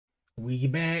We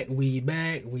back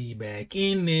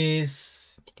in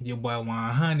this. Your boy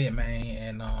 100, man,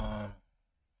 and I'm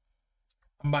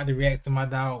about to react to my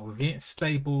dog Vince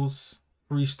Staples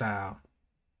freestyle.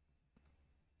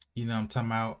 You know what I'm talking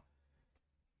about.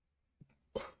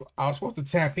 I was supposed to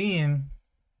tap in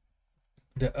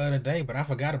the other day, but I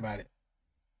forgot about it.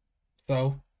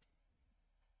 So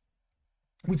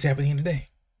we tapping in today.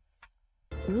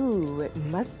 Ooh, it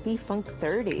must be Funk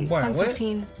 30. Boy, Funk what?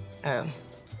 15. Oh,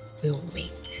 we'll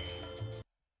wait.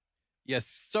 Yes,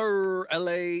 sir.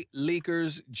 LA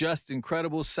Leakers, just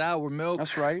incredible sour milk.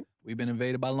 That's right. We've been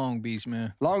invaded by Long Beach,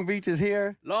 man. Long Beach is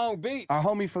here. Long Beach. Our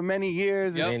homie for many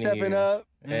years is stepping up.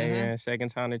 Hey, man, second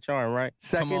time the charm, right?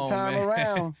 Second on, time man.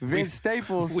 around. Vince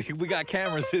Staples. We got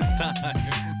cameras this time.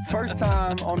 First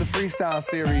time on the freestyle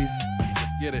series.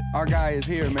 Let's get it. Our guy is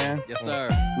here, man. Yes, sir.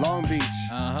 Long Beach.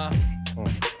 Uh-huh.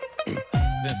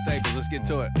 Vince Staples, let's get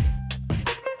to it.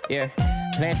 Yeah.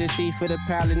 Plant the seed for the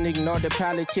pilot, ignore the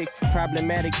pilot chicks.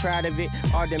 Problematic, proud of it.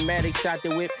 Automatic, shot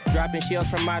the whip. Dropping shells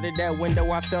from out of that window.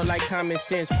 I felt like common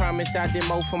sense. Promise I did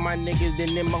more for my niggas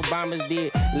than them Obamas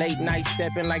did. Late night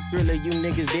stepping like Thriller, you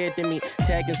niggas dead to me.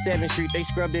 Tagging 7th Street, they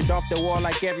scrubbed it off the wall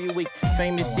like every week.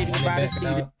 Famous city by the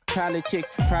sea. Politics,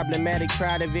 problematic,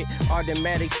 proud of it.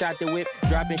 Automatic, shot the whip.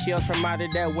 Dropping shells from out of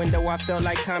that window. I felt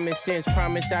like common sense.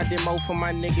 Promise I did more for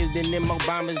my niggas than them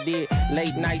Obamas did.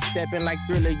 Late night stepping like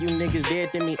Thriller, you niggas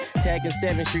dead to me. Tagging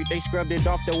 7th Street, they scrubbed it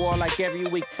off the wall like every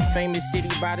week. Famous city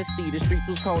by the sea. The streets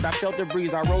was cold, I felt the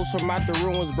breeze. I rose from out the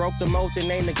ruins, broke the moat, and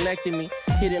they neglected me.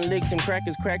 Hitting licks, them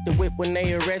crackers cracked the whip when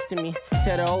they arrested me.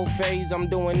 Tell the old phase, I'm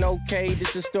doing okay.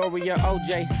 This is story of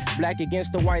OJ. Black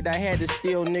against the white, I had to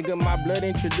steal, nigga. My blood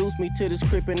introduced me to this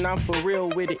crib and I'm for real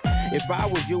with it. If I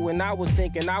was you and I was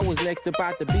thinking I was next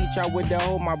about the beach, I wouldn't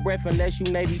hold my breath unless you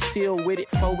Navy SEAL with it.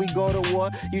 Before we go to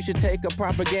war, you should take a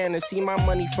propaganda. See my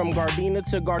money from Gardena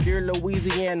to Gardere,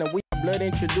 Louisiana. Blood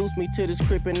introduced me to this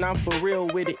crib and I'm for real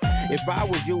with it. If I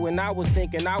was you and I was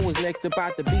thinking I was next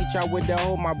about the beach, I wouldn't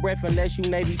hold my breath unless you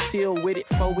Navy SEAL with it.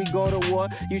 Before we go to war,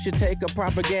 you should take a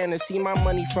propaganda. See my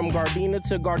money from Gardena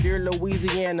to Gardere,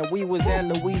 Louisiana. We was at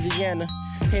Louisiana.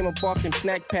 Came up off them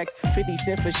snack packs, 50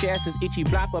 cents for Shastas, itchy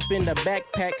blop up in the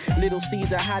backpack. Little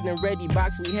Caesar hiding ready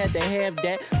box, we had to have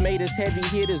that. Made us heavy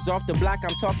hitters off the block,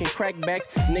 I'm talking crackbacks.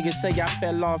 Niggas say I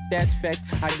fell off, that's facts.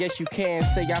 I guess you can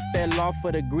say I fell off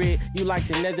for the grid. You like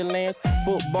the Netherlands?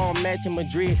 Football match in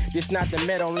Madrid. This not the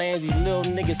Meadowlands, these little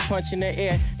niggas punch in the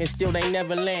air and still they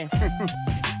never land.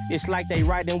 It's like they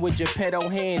riding with your pedo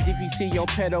hands. If you see your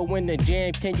pedo in the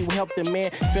jam, can you help the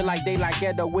man? Feel like they like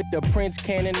Edo with the Prince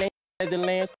cannon.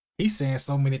 Netherlands. He's saying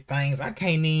so many things I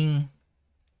can't even.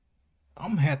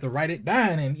 I'm gonna have to write it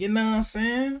down, and you know what I'm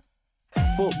saying?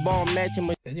 Football match in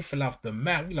Madrid. You fell off the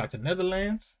map. You like the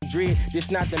Netherlands? Madrid. This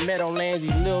not the Meadowlands.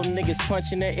 These little niggas punch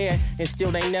in the air and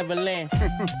still they never land.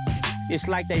 It's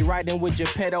like they riding with your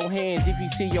pedo hands. If you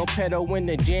see your pedo in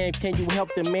the jam, can you help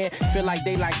the man? Feel like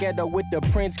they like Edo with the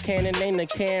Prince cannon. Ain't the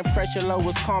can. Pressure low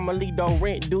was Carmelito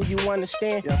rent. Do you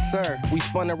understand? Yes, sir. We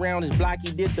spun around his block.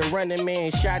 He did the running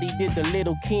man. Shotty did the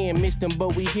little Ken. Missed him,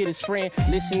 but we hit his friend.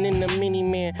 Listening to Mini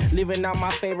Man. Living out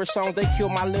my favorite songs. They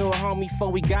killed my little homie before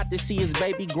we got to see his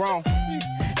baby grown.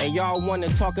 And y'all wanna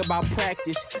talk about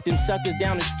practice. Them suckers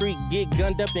down the street get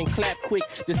gunned up and clap quick.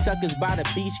 The suckers by the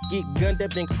beach get gunned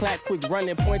up and clap quick. Run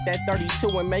and point that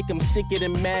 32 and make them sicker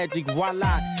than magic.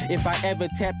 Voila, if I ever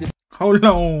tap this. Hold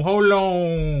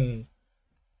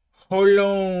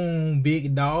on,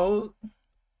 big dog.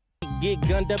 Get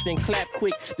gunned up and clap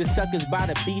quick. The suckers by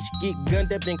the beach get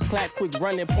gunned up and clap quick.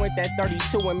 Run and point that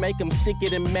 32 and make them sicker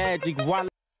than magic. Voila.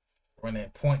 Run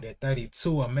and point that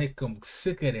 32 and make them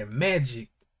sicker than magic.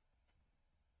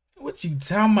 What you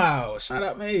talking about? Shut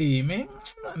up, hey, man.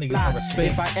 Niggas some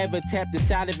respect. If I ever tap the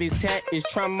side of his hat, it's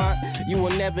trauma. You will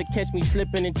never catch me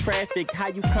slipping in traffic. How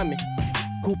you coming?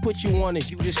 Who put you on it?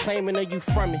 You just claiming or you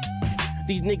from it?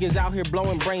 These niggas out here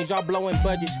blowing brains, y'all blowing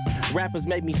budgets. Rappers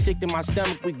make me sick to my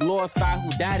stomach. We glorify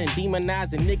who died and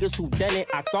demonizing niggas who done it.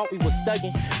 I thought we was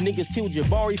thugging. Niggas killed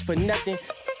Jabari for nothing.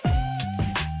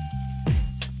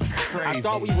 Crazy. I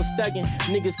thought we was thugging.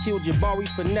 Niggas killed Jabari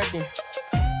for nothing.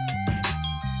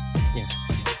 Yeah.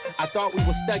 I thought we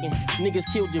was thugging.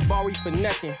 Niggas killed Jabari for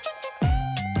nothing.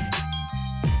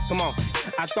 Come on.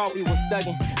 I thought we was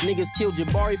thugging. Niggas killed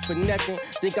Jabari for nothing.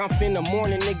 Think I'm finna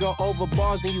mourn a nigga over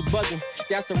bars and you bugging.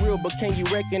 That's a real, but can you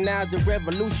recognize the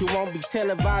revolution won't be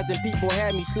televised? And people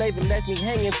had me slaving, left me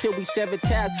hanging till we severed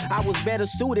ties. I was better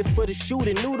suited for the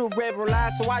shooting, knew the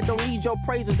reverlize, so I don't need your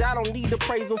praises. I don't need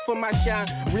appraisal for my shine.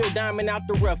 Real diamond out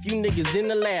the rough, you niggas in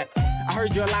the lab. I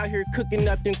heard y'all out here cooking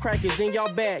up them crackers in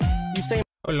y'all bag. You say,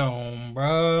 hold on,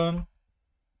 bro.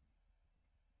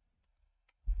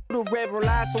 the Reverend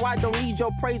lie, so I don't need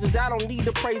your praises. I don't need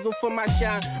appraisal for my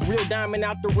shine. Real diamond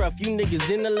out the rough, you niggas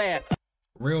in the lab.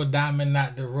 Real diamond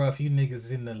out the rough, you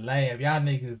niggas in the lab. Y'all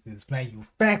niggas is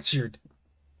manufactured.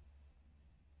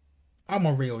 I'm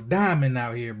a real diamond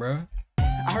out here, bro.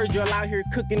 I heard y'all out here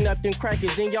cooking up them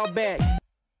crackers in y'all bag.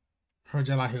 Heard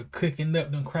y'all out here cooking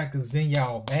up them crackers in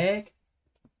y'all bag.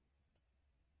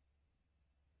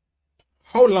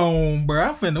 Hold on, bro.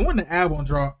 I finna, when the album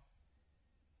drop,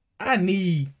 I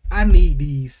need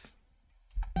these.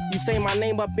 You say my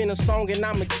name up in a song and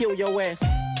I'ma kill your ass.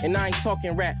 And I ain't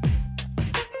talking rap.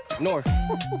 North. Get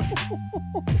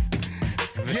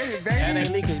it, That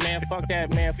ain't baby. leakers, man. Fuck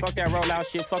that, man. Fuck that rollout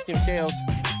shit. Fuck them shells.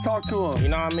 Talk to him. You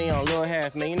know what I mean? On Lil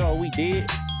Half, man. You know what we did?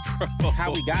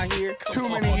 How we got here? Too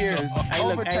many years. Hey,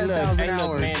 Over look, 10,000 hey, look,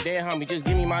 hours. man. Dead homie, just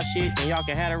give me my shit and y'all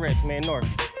can have the rest, man. North.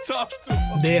 Talk to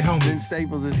him. Dead Vince homies.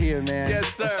 Staples is here, man.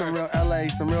 Yes, That's sir. some real LA,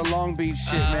 some real Long Beach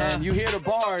shit, man. You hear the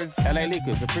bars. LA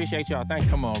Leakers, appreciate y'all. Thank you.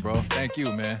 Come on, bro. Thank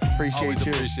you, man. Appreciate Always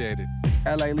you. appreciate it.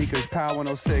 LA Leakers, Power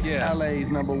 106. Yeah.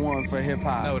 LA's #1 for hip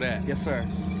hop. Know that. Yes, sir.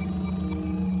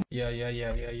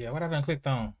 Yeah. What I done clicked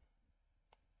on?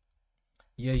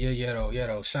 Yeah,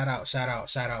 though. Shout out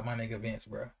my nigga Vince,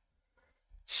 bro.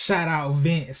 Shout out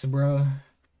Vince, bro.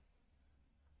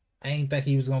 I ain't think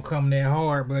he was gonna come that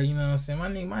hard, but you know what I'm saying?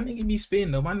 My nigga be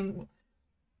spitting though. My nigga,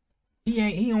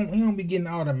 he don't be getting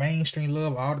all the mainstream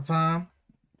love all the time.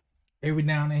 Every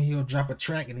now and then he'll drop a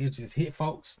track and it'll just hit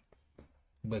folks.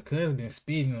 But Cuz been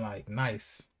spitting like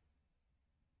nice.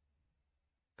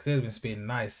 Cuz been spitting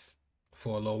nice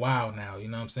for a little while now, you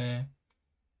know what I'm saying?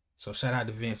 So shout out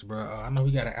to Vince, bro. I know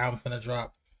he got an album finna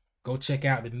drop. Go check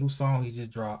out the new song he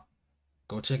just dropped.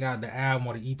 Go check out the album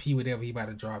or the EP, whatever he about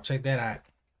to drop. Check that out.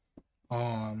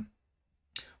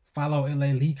 Follow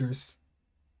LA Leakers.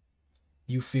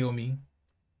 You feel me?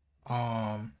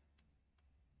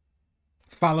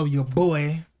 Follow your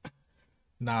boy.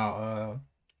 But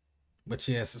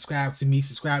yeah, subscribe to me,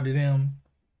 subscribe to them,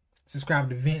 subscribe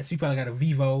to Vince. You probably got a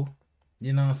Vivo.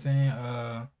 You know what I'm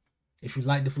saying? If you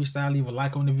like the freestyle, leave a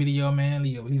like on the video, man.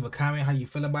 Leave a comment how you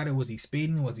feel about it. Was he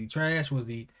speeding? Was he trash? Was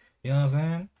he, you know what I'm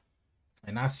saying?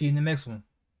 And I'll see you in the next one.